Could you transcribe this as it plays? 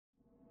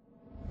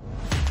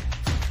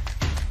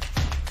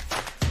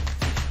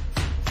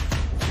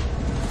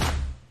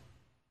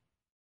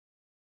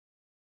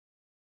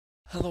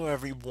Hello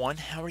everyone,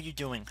 how are you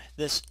doing?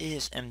 This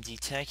is MD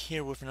Tech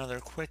here with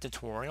another quick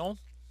tutorial.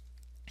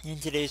 In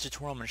today's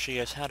tutorial I'm going to show you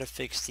guys how to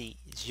fix the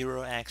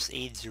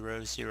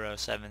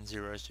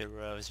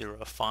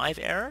 0x80070005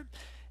 error.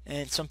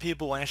 And some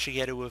people actually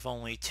get it with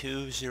only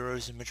 2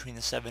 zeros in between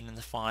the 7 and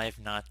the 5,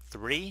 not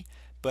 3.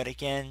 But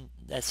again,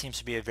 that seems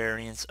to be a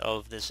variance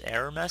of this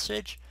error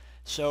message.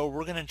 So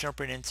we're going to jump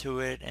right into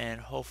it,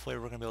 and hopefully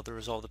we're going to be able to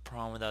resolve the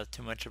problem without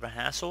too much of a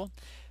hassle.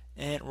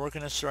 And we're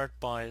going to start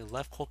by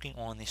left clicking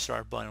on the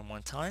start button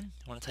one time.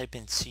 You want to type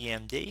in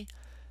CMD.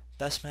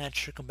 Best match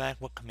should come back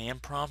with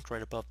command prompt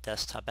right above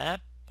desktop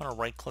app. You want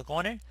to right click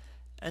on it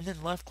and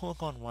then left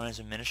click on run as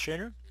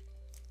administrator.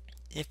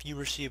 If you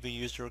receive a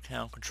user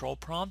account control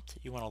prompt,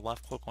 you want to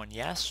left click on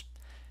yes.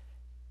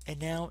 And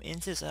now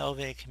into this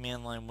elevated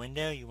command line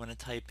window, you want to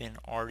type in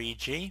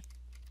reg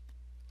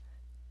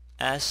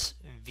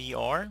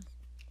svr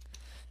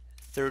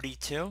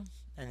 32,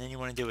 and then you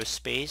want to do a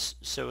space.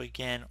 So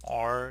again,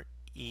 reg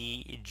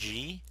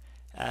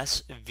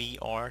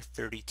svr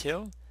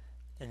 32,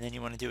 and then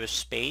you want to do a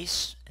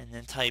space and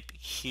then type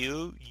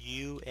QUARTZ,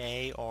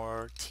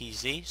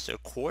 so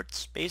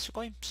quartz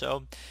basically.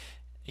 So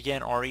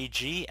again, reg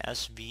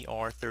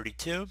svr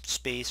 32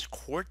 space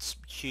quartz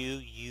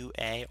QUARTZ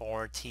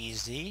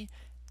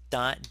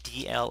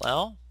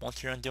 .dll.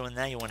 Once you're done doing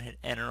that, you want to hit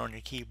enter on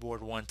your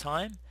keyboard one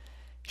time.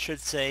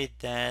 Should say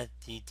that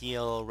the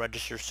DLL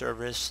register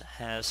service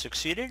has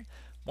succeeded.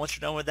 Once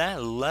you're done with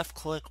that, left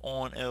click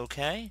on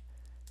OK.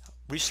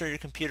 Restart your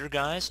computer,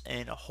 guys,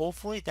 and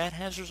hopefully that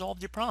has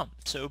resolved your problem.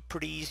 So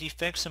pretty easy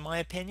fix in my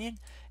opinion.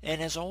 And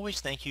as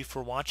always, thank you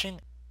for watching,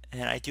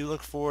 and I do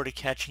look forward to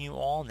catching you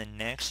all in the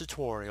next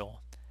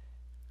tutorial.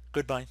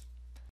 Goodbye.